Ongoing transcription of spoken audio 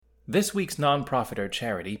This week's nonprofit or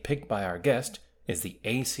charity picked by our guest is the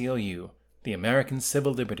ACLU, the American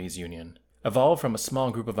Civil Liberties Union. Evolved from a small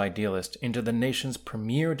group of idealists into the nation's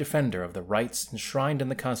premier defender of the rights enshrined in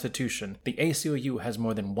the Constitution, the ACLU has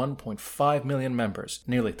more than 1.5 million members,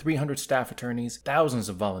 nearly 300 staff attorneys, thousands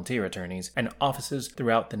of volunteer attorneys, and offices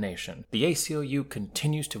throughout the nation. The ACLU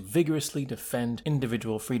continues to vigorously defend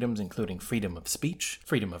individual freedoms, including freedom of speech,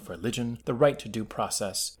 freedom of religion, the right to due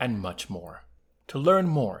process, and much more. To learn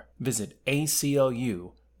more, visit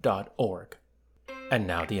aclu.org. And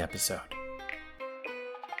now the episode.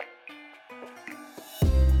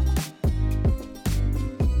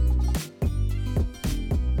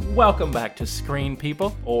 Welcome back to Screen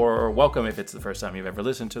People, or welcome if it's the first time you've ever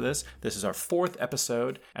listened to this. This is our 4th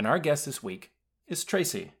episode, and our guest this week is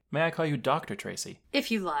Tracy. May I call you Dr. Tracy?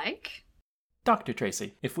 If you like. Dr.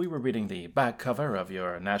 Tracy, if we were reading the back cover of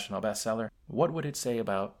your national bestseller, what would it say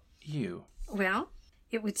about you? Well,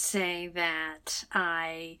 it would say that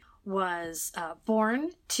I was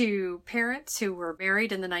born to parents who were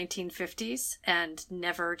married in the 1950s and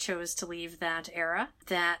never chose to leave that era,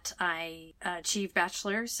 that I achieved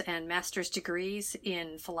bachelor's and master's degrees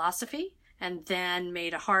in philosophy, and then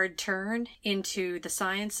made a hard turn into the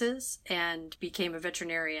sciences and became a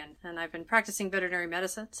veterinarian. And I've been practicing veterinary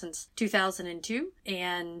medicine since 2002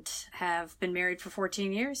 and have been married for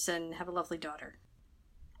 14 years and have a lovely daughter.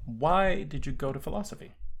 Why did you go to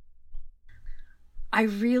philosophy? I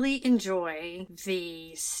really enjoy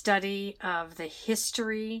the study of the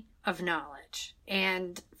history of knowledge.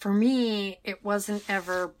 And for me, it wasn't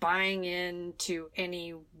ever buying into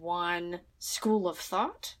any one school of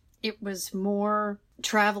thought. It was more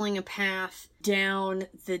traveling a path down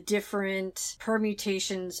the different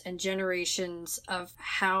permutations and generations of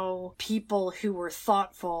how people who were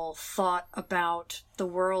thoughtful thought about the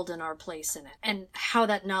world and our place in it, and how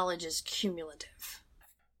that knowledge is cumulative.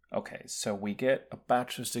 Okay, so we get a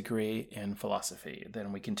bachelor's degree in philosophy,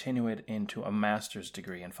 then we continue it into a master's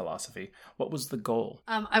degree in philosophy. What was the goal?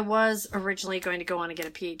 I was originally going to go on and get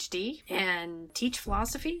a PhD and teach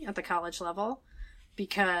philosophy at the college level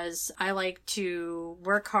because I like to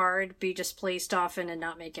work hard, be displaced often, and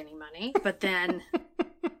not make any money. But then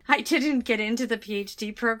I didn't get into the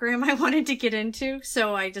PhD program I wanted to get into,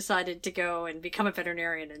 so I decided to go and become a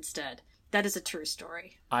veterinarian instead. That is a true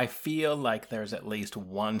story. I feel like there's at least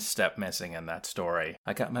one step missing in that story.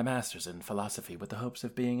 I got my master's in philosophy with the hopes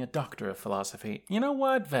of being a doctor of philosophy. You know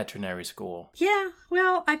what? Veterinary school. Yeah,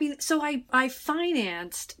 well, so I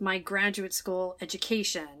financed my graduate school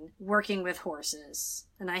education working with horses.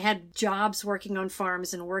 And I had jobs working on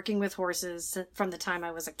farms and working with horses from the time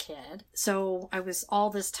I was a kid. So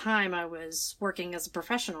all this time I was working as a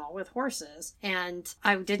professional with horses. And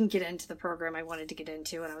I didn't get into the program I wanted to get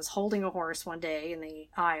into. And I was holding a horse one day in the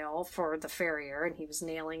aisle for the farrier. And he was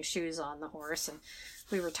nailing shoes on the horse. And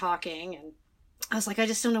we were talking. And I was like, I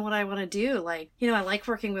just don't know what I want to do. Like, I like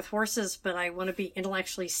working with horses, but I want to be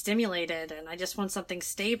intellectually stimulated. And I just want something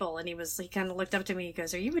stable. And he kind of looked up to me. He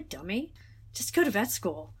goes, "Are you a dummy? Just go to vet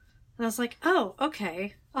school." And I was like, oh,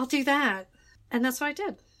 okay, I'll do that. And that's what I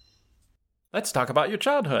did. Let's talk about your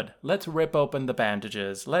childhood. Let's rip open the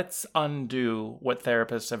bandages. Let's undo what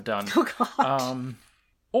therapists have done. Oh, God.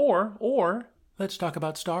 Or let's talk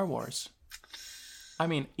about Star Wars. I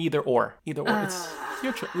mean, either or. It's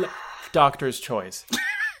your doctor's choice.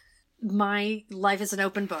 My life is an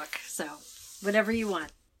open book, so whatever you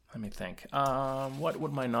want. Let me think. What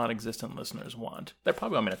would my non-existent listeners want? They're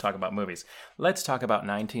probably want me to talk about movies. Let's talk about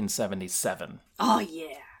 1977. Oh,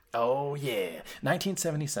 yeah. Oh, yeah.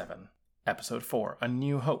 1977, Episode 4, A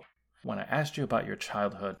New Hope. When I asked you about your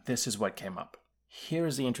childhood, this is what came up.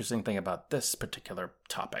 Here's the interesting thing about this particular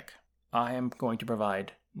topic. I am going to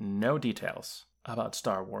provide no details about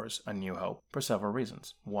Star Wars, A New Hope, for several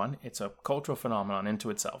reasons. 1, it's a cultural phenomenon into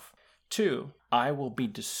itself. 2, I will be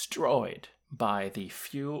destroyed by the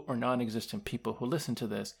few or non-existent people who listen to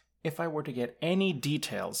this if I were to get any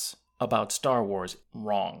details about Star Wars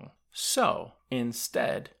wrong. So,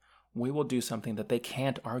 instead, we will do something that they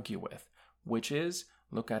can't argue with, which is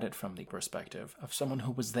look at it from the perspective of someone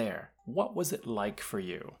who was there. What was it like for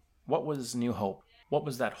you? What was New Hope? What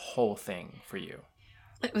was that whole thing for you?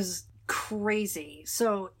 It was crazy.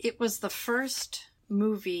 So it was the first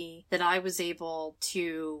movie that I was able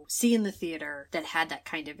to see in the theater that had that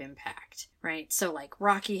kind of impact, right? So like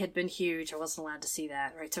Rocky had been huge. I wasn't allowed to see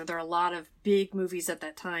that, right? So there are a lot of big movies at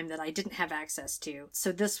that time that I didn't have access to.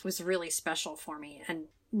 So this was really special for me. And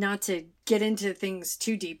not to get into things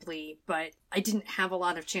too deeply, but I didn't have a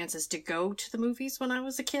lot of chances to go to the movies when I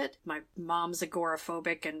was a kid. My mom's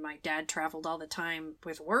agoraphobic and my dad traveled all the time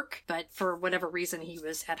with work, but for whatever reason he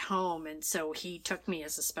was at home, and so he took me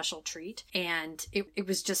as a special treat. And it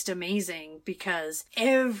was just amazing because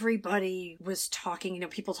everybody was talking,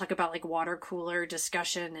 people talk about like water cooler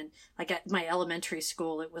discussion, and like at my elementary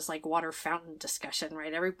school it was like water fountain discussion,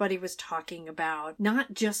 right? Everybody was talking about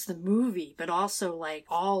not just the movie, but also like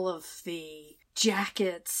all of the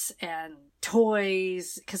jackets and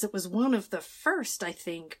toys, because it was one of the first, I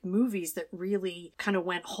think, movies that really kind of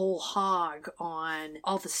went whole hog on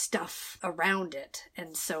all the stuff around it.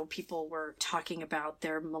 And so people were talking about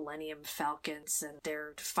their Millennium Falcons and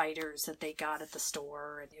their fighters that they got at the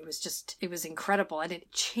store. And it was incredible. And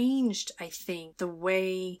it changed, I think, the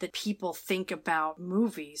way that people think about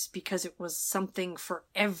movies, because it was something for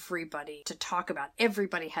everybody to talk about.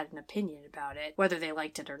 Everybody had an opinion about it, whether they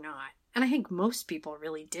liked it or not. And I think most people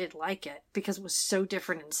really did like it because it was so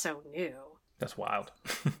different and so new. That's wild.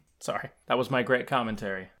 Sorry. That was my great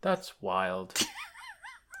commentary. That's wild.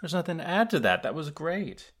 There's nothing to add to that. That was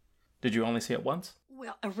great. Did you only see it once?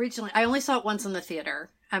 Well, originally, I only saw it once in the theater.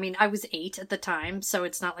 I mean, I was 8 at the time, so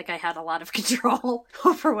it's not like I had a lot of control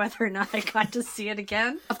over whether or not I got to see it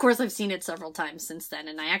again. Of course, I've seen it several times since then,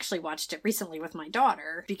 and I actually watched it recently with my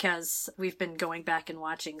daughter because we've been going back and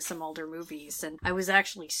watching some older movies, and I was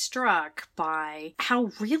actually struck by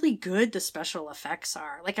how really good the special effects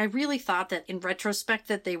are. Like, I really thought that in retrospect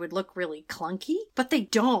that they would look really clunky, but they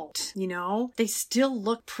don't, They still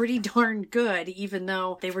look pretty darn good, even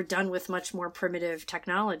though they were done with much more primitive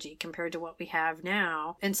technology compared to what we have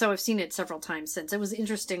now. And so I've seen it several times since. It was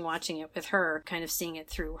interesting watching it with her, kind of seeing it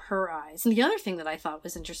through her eyes. And the other thing that I thought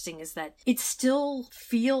was interesting is that it still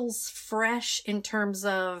feels fresh in terms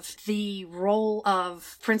of the role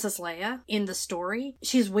of Princess Leia in the story.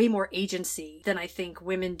 She has way more agency than I think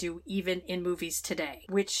women do even in movies today,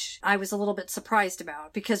 which I was a little bit surprised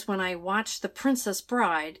about, because when I watched The Princess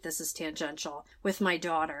Bride, this is tangential, with my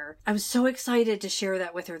daughter, I was so excited to share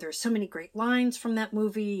that with her. There's so many great lines from that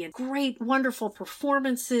movie and great, wonderful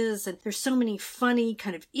performances, and there's so many funny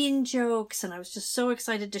kind of in-jokes, and I was just so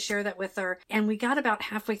excited to share that with her. And we got about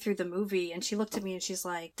halfway through the movie, and she looked at me and she's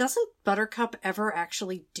like, "Doesn't Buttercup ever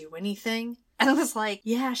actually do anything?" And I was like,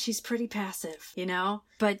 yeah, she's pretty passive,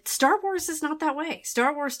 But Star Wars is not that way.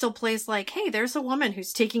 Star Wars still plays like, hey, there's a woman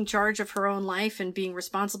who's taking charge of her own life and being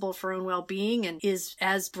responsible for her own well-being and is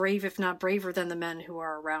as brave, if not braver, than the men who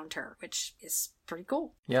are around her, which is pretty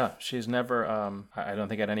cool. Yeah, she's never, I don't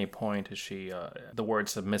think at any point is she, the word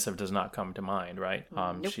submissive does not come to mind, right?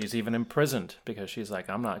 Nope. She's even imprisoned because she's like,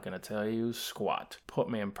 I'm not going to tell you squat. Put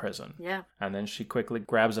me in prison. Yeah. And then she quickly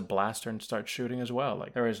grabs a blaster and starts shooting as well.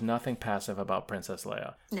 Like, there is nothing passive about Princess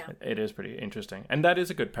Leia. No. It is pretty interesting. And that is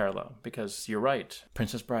a good parallel because you're right.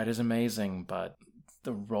 Princess Bride is amazing, but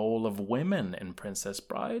the role of women in Princess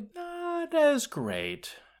Bride, not as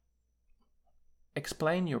great.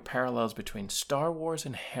 Explain your parallels between Star Wars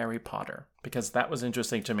and Harry Potter, because that was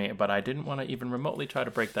interesting to me, but I didn't want to even remotely try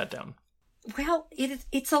to break that down. Well,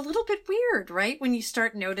 it's a little bit weird, right? When you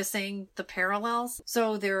start noticing the parallels.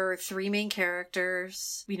 So there are 3 main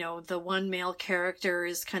characters. The one male character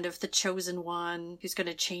is kind of the chosen one who's going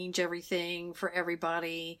to change everything for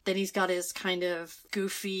everybody. Then he's got his kind of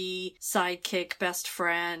goofy sidekick best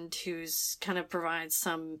friend who's kind of provides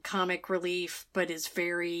some comic relief, but is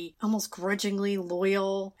very almost grudgingly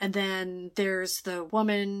loyal. And then there's the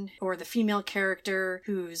woman or the female character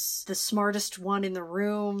who's the smartest one in the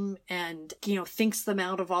room and thinks them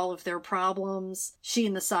out of all of their problems. She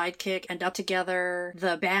and the sidekick end up together.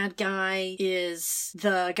 The bad guy is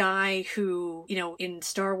the guy who, in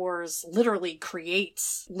Star Wars literally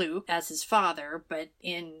creates Luke as his father, but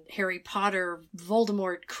in Harry Potter,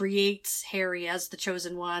 Voldemort creates Harry as the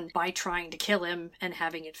chosen one by trying to kill him and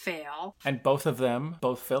having it fail. And both of them,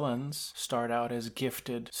 both villains, start out as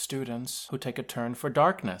gifted students who take a turn for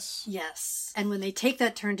darkness. Yes. And when they take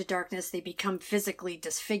that turn to darkness, they become physically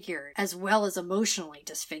disfigured as well as emotionally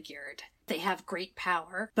disfigured. They have great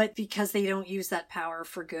power, but because they don't use that power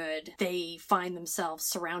for good, they find themselves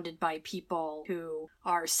surrounded by people who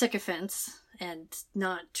are sycophants and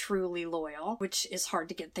not truly loyal, which is hard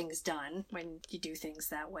to get things done when you do things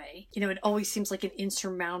that way. It always seems like an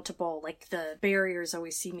insurmountable, like the barriers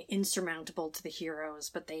always seem insurmountable to the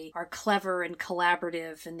heroes, but they are clever and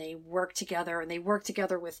collaborative and they work together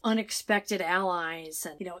with unexpected allies.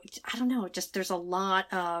 And, I don't know, just there's a lot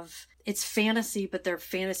of it's fantasy, but they're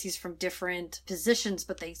fantasies from different positions,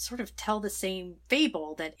 but they sort of tell the same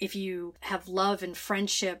fable that if you have love and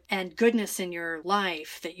friendship and goodness in your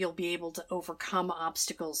life, that you'll be able to overcome overcome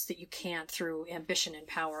obstacles that you can't through ambition and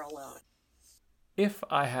power alone. If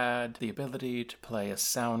I had the ability to play a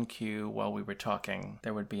sound cue while we were talking,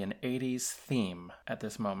 there would be an 80s theme at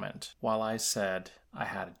this moment. While I said I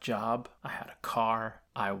had a job, I had a car,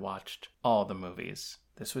 I watched all the movies.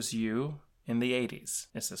 This was you in the 80s.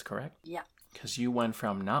 Is this correct? Yeah. Because you went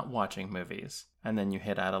from not watching movies, and then you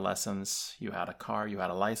hit adolescence, you had a car, you had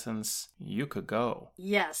a license, you could go.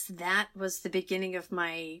 Yes, that was the beginning of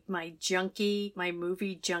my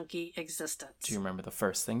movie junkie existence. Do you remember the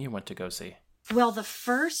first thing you went to go see? Well, the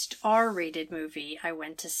first R-rated movie I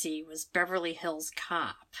went to see was Beverly Hills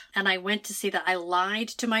Cop. And I went to see that. I lied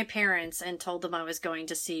to my parents and told them I was going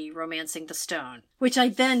to see Romancing the Stone, which I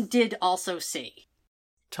then did also see.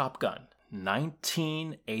 Top Gun,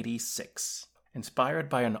 1986. Inspired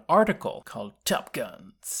by an article called Top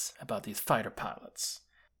Guns about these fighter pilots.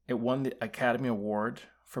 It won the Academy Award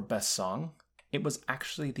for Best Song. It was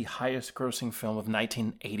actually the highest grossing film of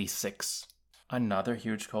 1986. Another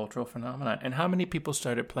huge cultural phenomenon. And how many people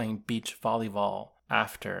started playing beach volleyball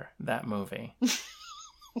after that movie?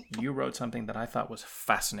 You wrote something that I thought was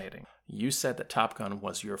fascinating. You said that Top Gun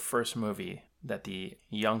was your first movie that the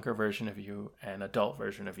younger version of you and adult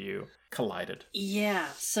version of you collided. Yeah,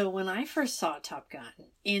 so when I first saw Top Gun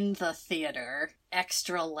in the theater,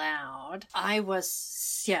 extra loud, I was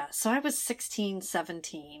 16,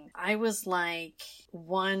 17. I was like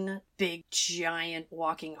one big giant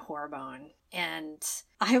walking hormone. And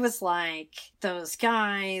I was like those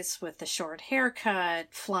guys with the short haircut,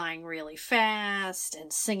 flying really fast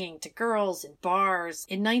and singing to girls in bars.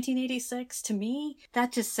 In 1986, to me,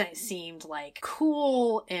 that just seemed like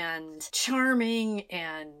cool and charming,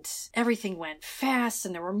 and everything went fast,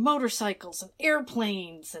 and there were motorcycles and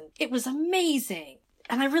airplanes, and it was amazing.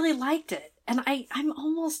 And I really liked it. And I'm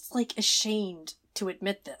almost like ashamed to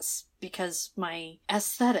admit this because my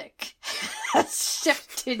aesthetic has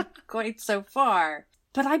shifted quite so far.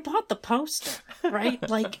 But I bought the poster, right?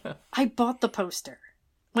 Like, I bought the poster.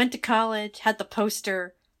 Went to college, had the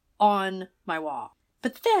poster on my wall.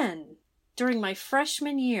 But then, during my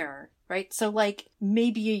freshman year, right? So like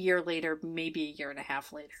maybe a year later, maybe a year and a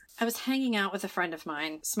half later, I was hanging out with a friend of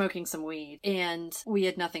mine, smoking some weed, and we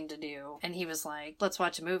had nothing to do. And he was like, let's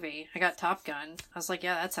watch a movie. I got Top Gun. I was like,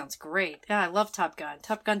 yeah, that sounds great. Yeah, I love Top Gun.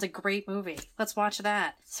 Top Gun's a great movie. Let's watch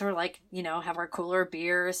that. So we're like, have our cooler of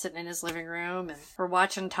beer sitting in his living room, and we're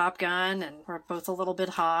watching Top Gun, and we're both a little bit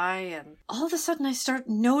high. And all of a sudden I start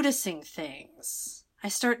noticing things. I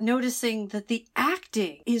start noticing that the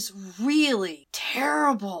acting is really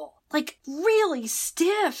terrible. Like, really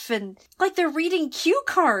stiff, and like they're reading cue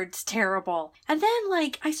cards terrible. And then,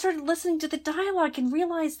 like, I started listening to the dialogue and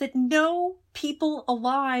realized that no people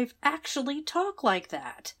alive actually talk like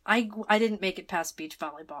that. I didn't make it past beach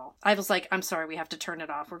volleyball. I was like, I'm sorry, we have to turn it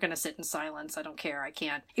off. We're gonna sit in silence. I don't care. I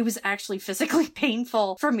can't. It was actually physically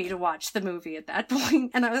painful for me to watch the movie at that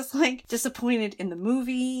point. And I was like disappointed in the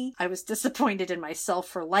movie. I was disappointed in myself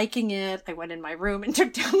for liking it. I went in my room and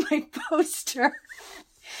took down my poster.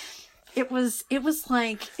 It was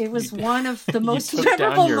one of the most you took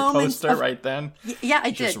memorable down your moments. Poster right then? Yeah, I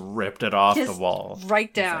did. Just ripped it off the wall.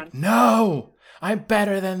 Right down. Like, no, I'm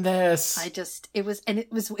better than this.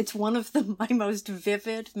 It's one of my most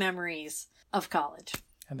vivid memories of college.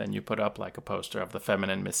 And then you put up like a poster of the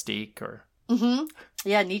feminine mystique, or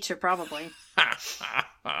yeah, Nietzsche probably.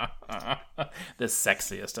 The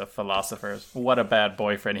sexiest of philosophers. What a bad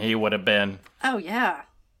boyfriend he would have been. Oh yeah.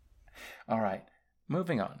 All right,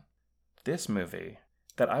 moving on. This movie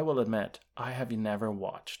that I will admit I have never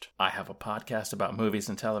watched. I have a podcast about movies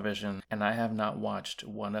and television, and I have not watched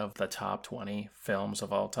one of the top 20 films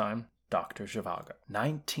of all time, Dr. Zhivago.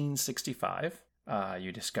 1965.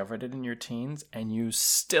 You discovered it in your teens, and you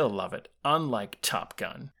still love it, unlike Top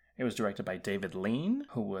Gun. It was directed by David Lean,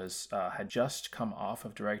 who had just come off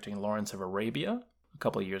of directing Lawrence of Arabia a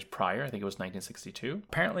couple of years prior. I think it was 1962.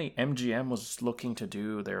 Apparently, MGM was looking to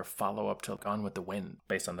do their follow-up to Gone with the Wind,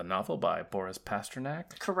 based on the novel by Boris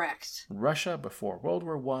Pasternak. Correct. Russia before World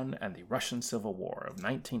War I and the Russian Civil War of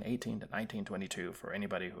 1918 to 1922, for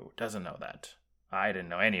anybody who doesn't know that. I didn't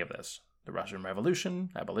know any of this. The Russian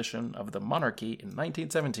Revolution, abolition of the monarchy in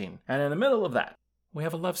 1917. And in the middle of that, we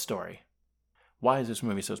have a love story. Why is this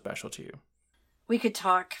movie so special to you? We could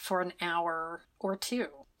talk for an hour or two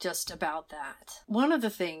just about that. One of the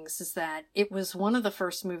things is that it was one of the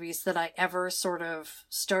first movies that I ever sort of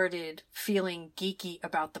started feeling geeky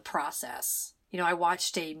about the process. I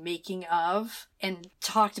watched a making of, and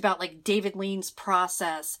talked about like David Lean's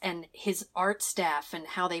process and his art staff and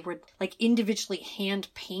how they would like individually hand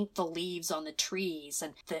paint the leaves on the trees,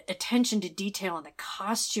 and the attention to detail and the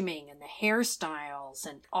costuming and the hairstyles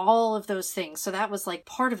and all of those things. So that was like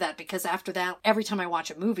part of that, because after that, every time I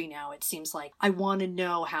watch a movie now, it seems like I want to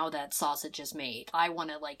know how that sausage is made. I want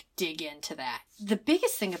to like dig into that. The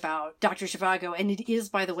biggest thing about Dr. Zhivago, and it is,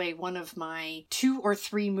 by the way, one of my 2 or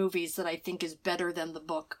 3 movies that I think is better than the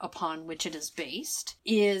book upon which it is based,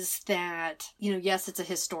 is that, you know, yes, it's a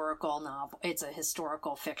historical novel, it's a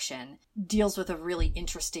historical fiction, deals with a really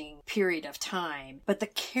interesting period of time, but the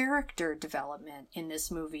character development in this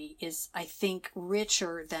movie is, I think,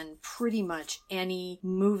 richer than pretty much any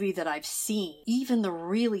movie that I've seen. Even the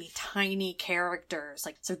really tiny characters,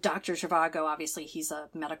 like, so Dr. Zhivago, obviously he's a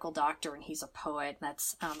medical doctor and he's a poet.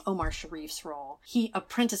 That's Omar Sharif's role. He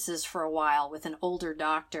apprentices for a while with an older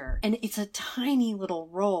doctor, and it's a tiny little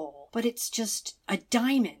role, but it's just a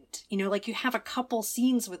diamond. You know, like you have a couple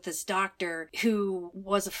scenes with this doctor who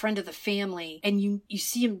was a friend of the family, and you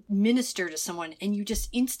see him minister to someone, and you just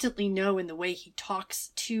instantly know in the way he talks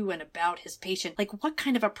to and about his patient, like what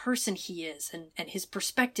kind of a person he is, and his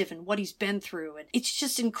perspective and what he's been through. And it's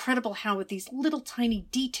just incredible how with these little tiny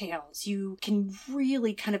details, you can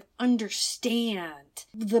really kind of understand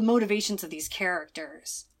the motivations of these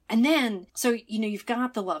characters. And then, so, you know, you've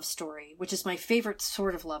got the love story, which is my favorite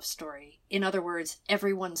sort of love story. In other words,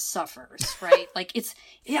 everyone suffers, right? Like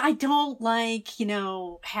I don't like, you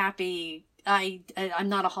know, happy, I'm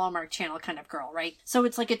not a Hallmark Channel kind of girl, right? So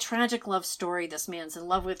it's like a tragic love story. This man's in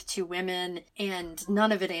love with 2 women and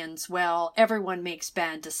none of it ends well. Everyone makes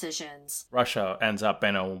bad decisions. Russia ends up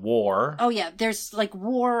in a war. Oh yeah, there's like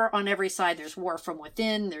war on every side. There's war from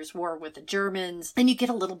within, there's war with the Germans, and you get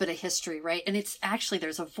a little bit of history, right? And it's actually,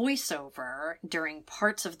 there's a voiceover during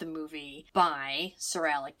parts of the movie by Sir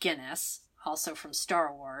Alec Guinness, also from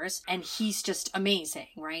Star Wars, and he's just amazing,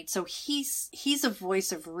 right? So he's a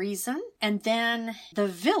voice of reason. And then the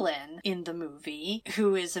villain in the movie,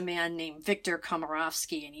 who is a man named Victor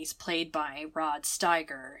Komarovsky, and he's played by Rod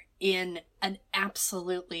Steiger in an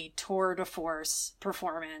absolutely tour de force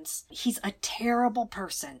performance. He's a terrible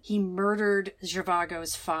person. He murdered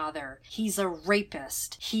Zhivago's father. He's a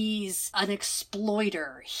rapist. He's an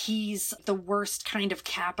exploiter. He's the worst kind of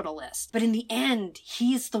capitalist. But in the end,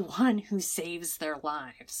 he's the one who saves their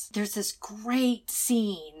lives. There's this great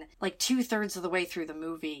scene, like 2/3 of the way through the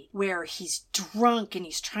movie, where he's drunk and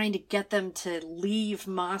he's trying to get them to leave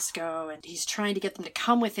Moscow, and he's trying to get them to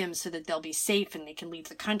come with him so that they'll be safe and they can leave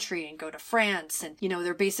the country and go to France. And, you know,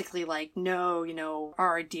 they're basically like, no, you know,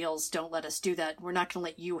 our ideals don't let us do that. We're not going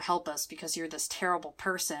to let you help us because you're this terrible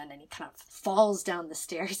person. And he kind of falls down the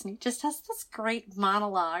stairs, and he just has this great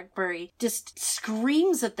monologue where he just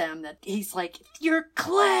screams at them that he's like, you're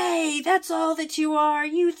clay. That's all that you are.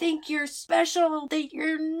 You think you're special, that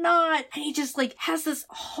you're not. And he just like has this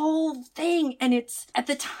whole thing. And it's, at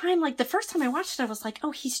the time, like the first time I watched it, I was like,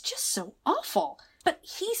 oh, he's just so awful. But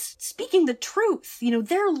he's speaking the truth. You know,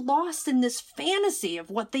 they're lost in this fantasy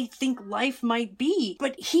of what they think life might be.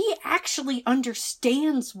 But he actually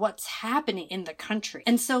understands what's happening in the country.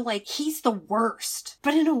 And so, like, he's the worst.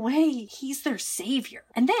 But in a way, he's their savior.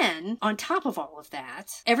 And then, on top of all of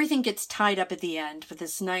that, everything gets tied up at the end with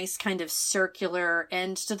this nice kind of circular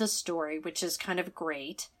end to the story, which is kind of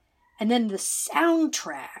great. And then the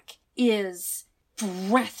soundtrack is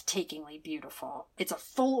breathtakingly beautiful. It's a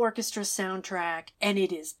full orchestra soundtrack, and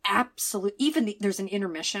it is absolute. There's an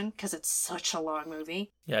intermission because it's such a long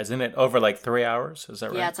movie. Yeah, isn't it over like 3 hours? Is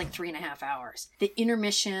that right? Yeah, it's like 3.5 hours. The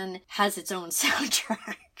intermission has its own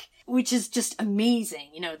soundtrack, which is just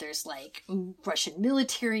amazing. You know, there's like Russian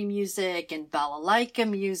military music and balalaika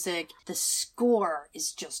music. The score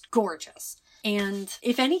is just gorgeous. And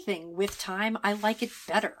if anything, with time, I like it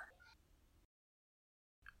better.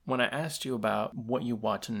 When I asked you about what you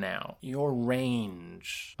watch now, your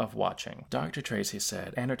range of watching, Dr. Tracy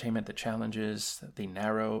said entertainment that challenges the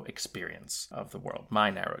narrow experience of the world, my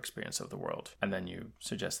narrow experience of the world. And then you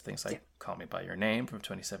suggested things like Call Me By Your Name from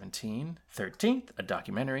 2017, 13th, a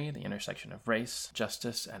documentary, The Intersection of Race,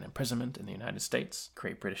 Justice, and Imprisonment in the United States,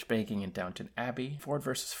 Great British Baking in Downton Abbey, Ford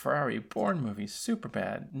vs. Ferrari, Bourne movies,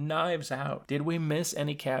 Superbad, Knives Out. Did we miss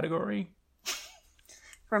any category?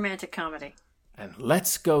 Romantic comedy. And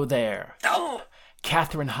let's go there. Oh!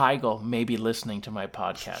 Katherine Heigl may be listening to my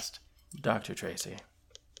podcast. Dr. Tracy,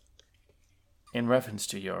 in reference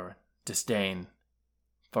to your disdain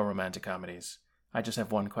for romantic comedies, I just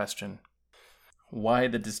have one question. Why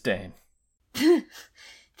the disdain? So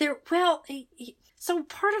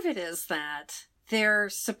part of it is that they're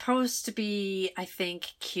supposed to be, I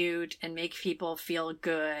think, cute and make people feel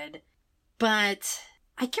good. But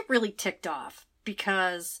I get really ticked off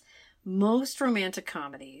because most romantic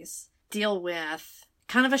comedies deal with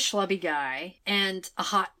kind of a schlubby guy and a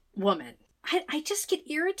hot woman. I just get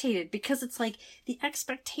irritated because it's like the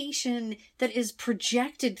expectation that is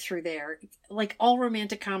projected through there, like all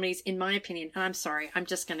romantic comedies, in my opinion, and I'm sorry,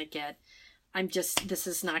 this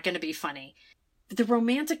is not going to be funny. The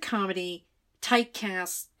romantic comedy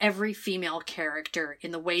typecasts every female character in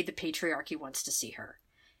the way the patriarchy wants to see her.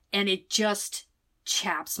 And it just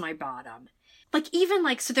chaps my bottom.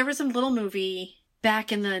 So there was a little movie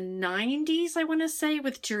back in the 90s, I want to say,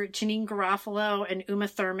 with Janine Garofalo and Uma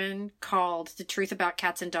Thurman called The Truth About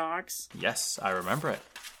Cats and Dogs. Yes, I remember it.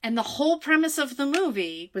 And the whole premise of the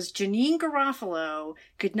movie was Janine Garofalo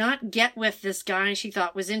could not get with this guy she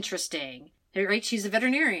thought was interesting. Right? She's a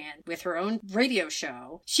veterinarian with her own radio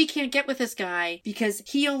show. She can't get with this guy because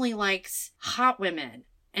he only likes hot women.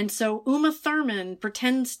 And so Uma Thurman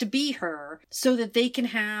pretends to be her so that they can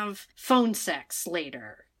have phone sex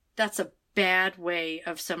later. That's a bad way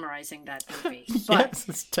of summarizing that movie. But yes,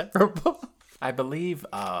 it's terrible. I believe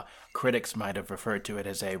critics might have referred to it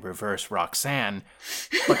as a reverse Roxanne,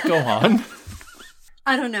 but go on.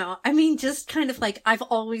 I don't know. I mean, just kind of like, I've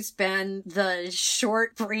always been the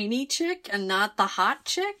short, brainy chick and not the hot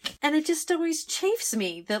chick. And it just always chafes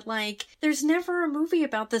me that, like, there's never a movie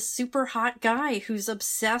about this super hot guy who's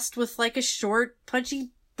obsessed with, like, a short, pudgy,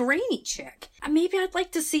 brainy chick. Maybe I'd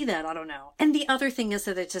like to see that. I don't know. And the other thing is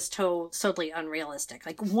that it's just totally unrealistic.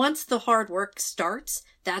 Like, once the hard work starts,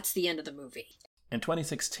 that's the end of the movie. In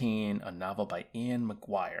 2016, a novel by Ian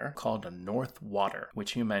McGuire called A North Water,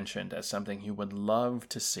 which you mentioned as something you would love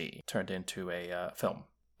to see, turned into a film.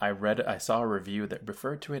 I saw a review that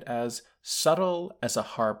referred to it as subtle as a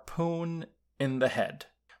harpoon in the head,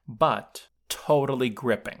 but totally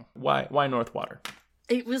gripping. Why North Water?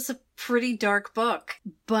 It was a pretty dark book,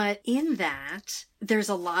 but in that, there's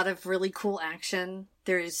a lot of really cool action.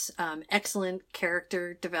 There's excellent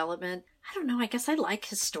character development. I don't know, I guess I like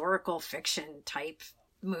historical fiction type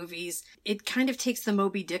movies. It kind of takes the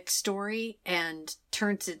Moby Dick story and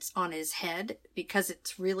turns it on his head because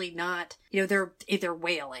it's really not, they're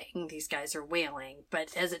whaling. These guys are whaling.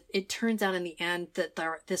 But as it turns out in the end that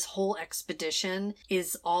this whole expedition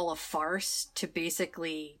is all a farce to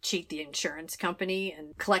basically cheat the insurance company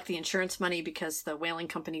and collect the insurance money because the whaling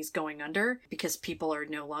company's going under because people are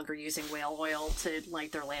no longer using whale oil to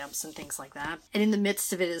light their lamps and things like that. And in the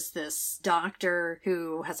midst of it is this doctor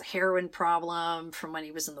who has a heroin problem from when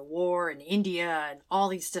he was in the war in India and all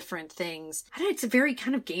these different things. I don't know, it's a very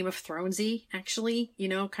kind of Game of Thronesy, actually,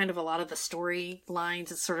 kind of a lot of the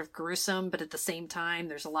storylines. It's sort of gruesome, but at the same time,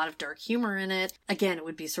 there's a lot of dark humor in it. Again, it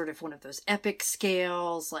would be sort of one of those epic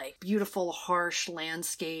scales, like beautiful, harsh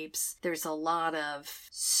landscapes. There's a lot of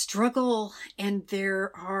struggle, and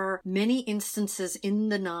there are many instances in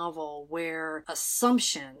the novel where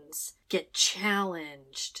assumptions get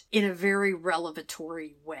challenged in a very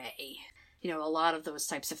revelatory way. A lot of those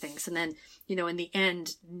types of things. And then, in the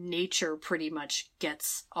end, nature pretty much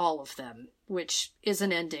gets all of them, which is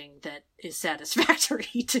an ending that is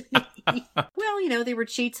satisfactory to me. Well, they were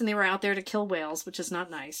cheats and they were out there to kill whales, which is not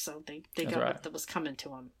nice. So they got what that was coming to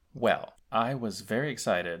them. Well, I was very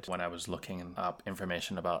excited when I was looking up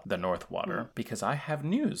information about the North Water because I have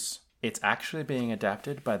news. It's actually being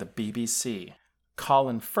adapted by the BBC.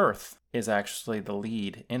 Colin Firth is actually the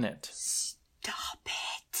lead in it. Stop it.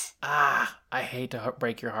 I hate to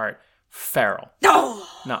break your heart. Farrell. No!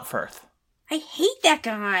 Not Firth. I hate that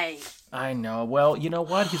guy. I know. Well, you know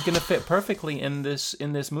what? He's going to fit perfectly in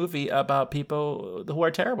this movie about people who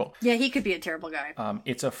are terrible. Yeah, he could be a terrible guy.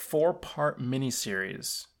 It's a 4-part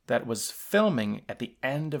miniseries that was filming at the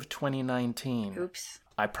end of 2019. Oops.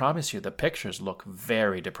 I promise you, the pictures look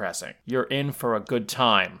very depressing. You're in for a good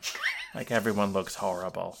time. Like, everyone looks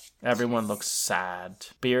horrible. Everyone looks sad.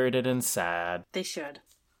 Spirited and sad. They should.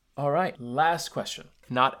 All right, last question.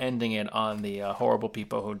 Not ending it on the horrible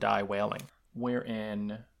people who die whaling. We're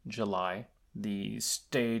in July. The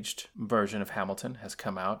staged version of Hamilton has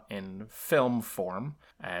come out in film form,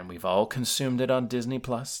 and we've all consumed it on Disney+.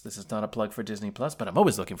 This is not a plug for Disney+, but I'm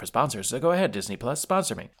always looking for sponsors, so go ahead, Disney+,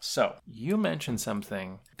 sponsor me. So, you mentioned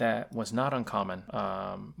something that was not uncommon.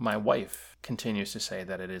 My wife continues to say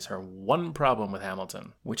that it is her one problem with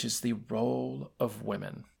Hamilton, which is the role of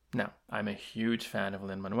women. Now, I'm a huge fan of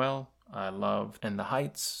Lin-Manuel. I love In the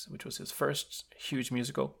Heights, which was his first huge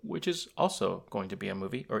musical, which is also going to be a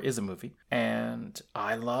movie, or is a movie. And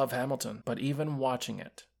I love Hamilton, but even watching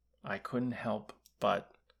it, I couldn't help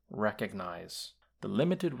but recognize the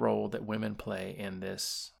limited role that women play in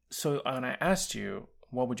this. So when I asked you,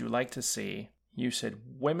 what would you like to see? You said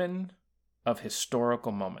women of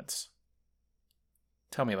historical moments.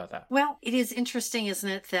 Tell me about that. Well, it is interesting, isn't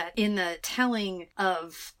it, that in the telling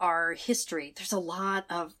of our history, there's a lot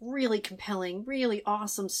of really compelling, really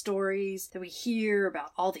awesome stories that we hear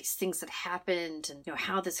about all these things that happened and,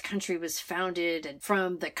 how this country was founded and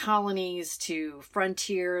from the colonies to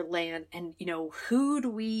frontier land. And, who do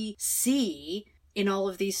we see in all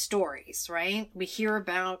of these stories, right? We hear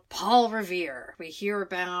about Paul Revere. We hear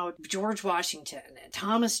about George Washington and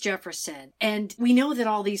Thomas Jefferson. And we know that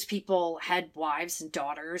all these people had wives and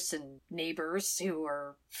daughters and neighbors who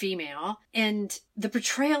were female. And the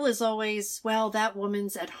portrayal is always, well, that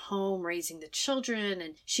woman's at home raising the children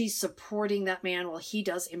and she's supporting that man while he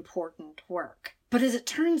does important work. But as it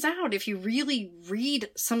turns out, if you really read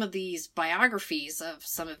some of these biographies of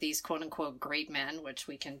some of these quote-unquote great men, which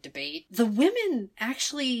we can debate, the women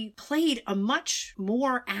actually played a much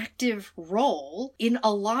more active role in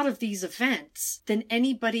a lot of these events than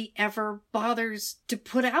anybody ever bothers to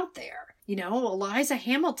put out there. Eliza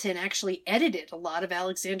Hamilton actually edited a lot of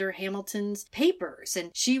Alexander Hamilton's papers, and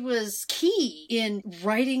she was key in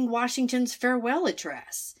writing Washington's farewell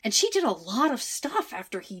address. And she did a lot of stuff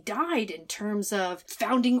after he died in terms of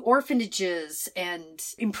founding orphanages and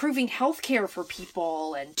improving healthcare for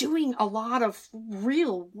people and doing a lot of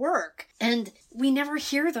real work. And we never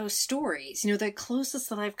hear those stories. The closest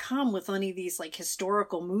that I've come with any of these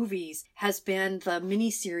historical movies has been the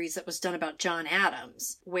miniseries that was done about John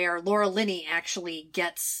Adams, where Laura Linney actually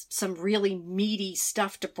gets some really meaty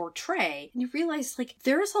stuff to portray. And you realize,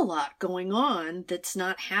 there's a lot going on that's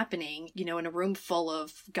not happening, in a room full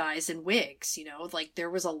of guys in wigs, there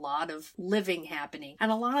was a lot of living happening.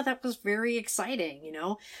 And a lot of that was very exciting,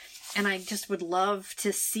 And I just would love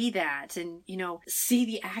to see that and, see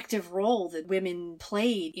the active role that women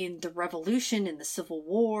played in the Revolution and the Civil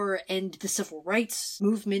War and the Civil Rights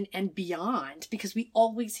Movement and beyond, because we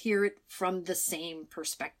always hear it from the same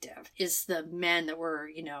perspective, is the men that were,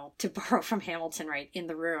 to borrow from Hamilton, right, in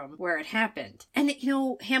the room where it happened. And,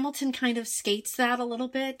 Hamilton kind of skates that a little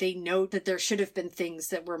bit. They note that there should have been things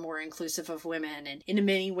that were more inclusive of women. And in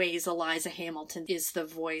many ways, Eliza Hamilton is the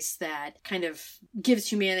voice that kind of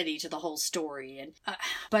gives humanity to the whole story. And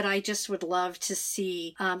but I just would love to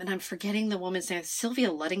see, and I'm forgetting the woman's name,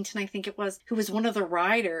 Sylvia Luddington, I think it was, who was one of the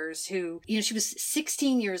riders who, she was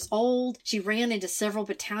 16 years old. She ran into several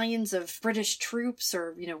battalions of British troops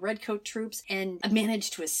or, redcoat troops and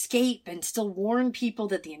managed to escape and still warn people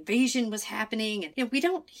that the invasion was happening. And, we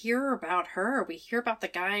don't hear about her. We hear about the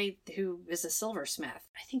guy who is a silversmith.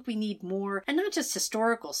 I think we need more, and not just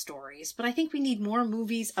historical stories, but I think we need more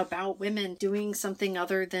movies about women doing something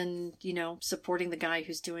other than, supporting the guy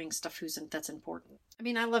who's doing stuff that's important. I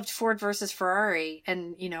mean, I loved Ford versus Ferrari,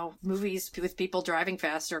 and, movies with people driving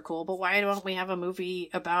fast are cool, but why don't we have a movie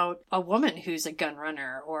about a woman who's a gun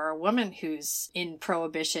runner or a woman who's in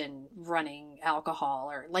prohibition running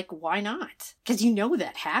alcohol, or why not? Because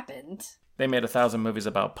that happened. They made 1,000 movies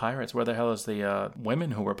about pirates. Where the hell is the women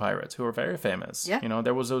who were pirates, who were very famous? Yeah.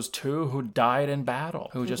 There was those two who died in battle,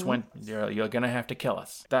 who just went, you're going to have to kill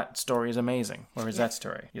us. That story is amazing. Where is that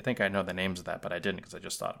story? You think I know the names of that, but I didn't because I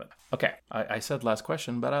just thought of it. Okay, I said last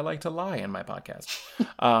question, but I like to lie in my podcast.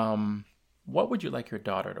 What would you like your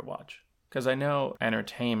daughter to watch? Because I know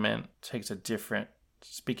entertainment takes a different,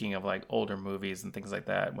 speaking of older movies and things like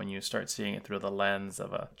that, when you start seeing it through the lens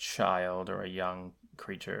of a child or a young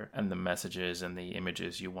creature and the messages and the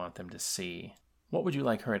images you want them to see, what would you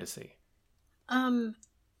like her to see?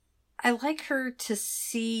 I like her to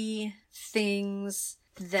see things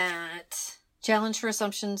that challenge her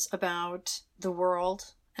assumptions about the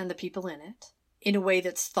world and the people in it in a way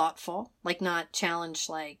that's thoughtful, not challenge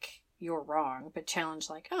you're wrong, but challenge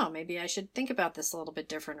oh, maybe I should think about this a little bit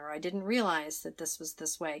different, or I didn't realize that this was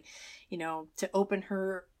this way, to open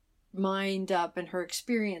her mind up and her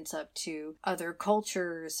experience up to other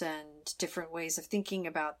cultures and different ways of thinking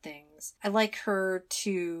about things. I like her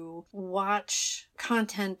to watch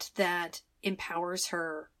content that empowers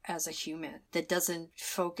her as a human, that doesn't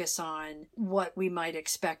focus on what we might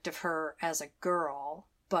expect of her as a girl,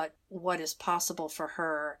 but what is possible for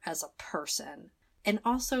her as a person. And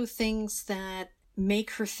also things that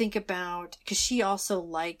make her think about, because she also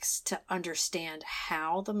likes to understand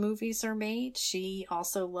how the movies are made. She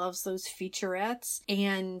also loves those featurettes.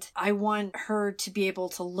 And I want her to be able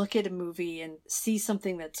to look at a movie and see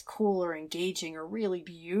something that's cool or engaging or really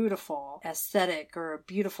beautiful aesthetic or a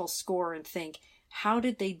beautiful score and think, how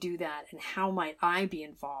did they do that? And how might I be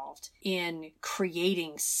involved in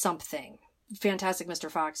creating something Fantastic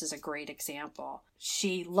Mr. Fox is a great example.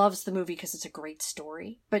 She loves the movie because it's a great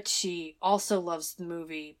story, but she also loves the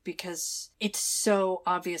movie because it's so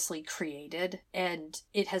obviously created, and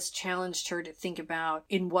it has challenged her to think about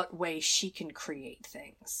in what way she can create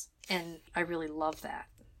things. And I really love that.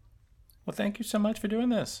 Well, thank you so much for doing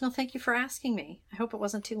this. No, thank you for asking me. I hope it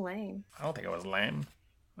wasn't too lame. I don't think it was lame.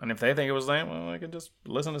 And if they think it was lame, well, I can just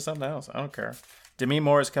listen to something else. I don't care. Demi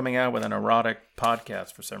Moore is coming out with an erotic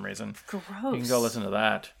podcast for some reason. Gross. You can go listen to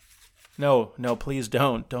that. No, please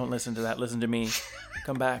don't. Don't listen to that. Listen to me.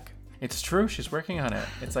 Come back. It's true. She's working on it.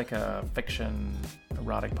 It's like a fiction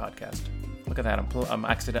erotic podcast. Look at that. I'm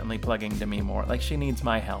accidentally plugging Demi Moore. Like, she needs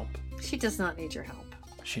my help. She does not need your help.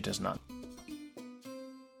 She does not.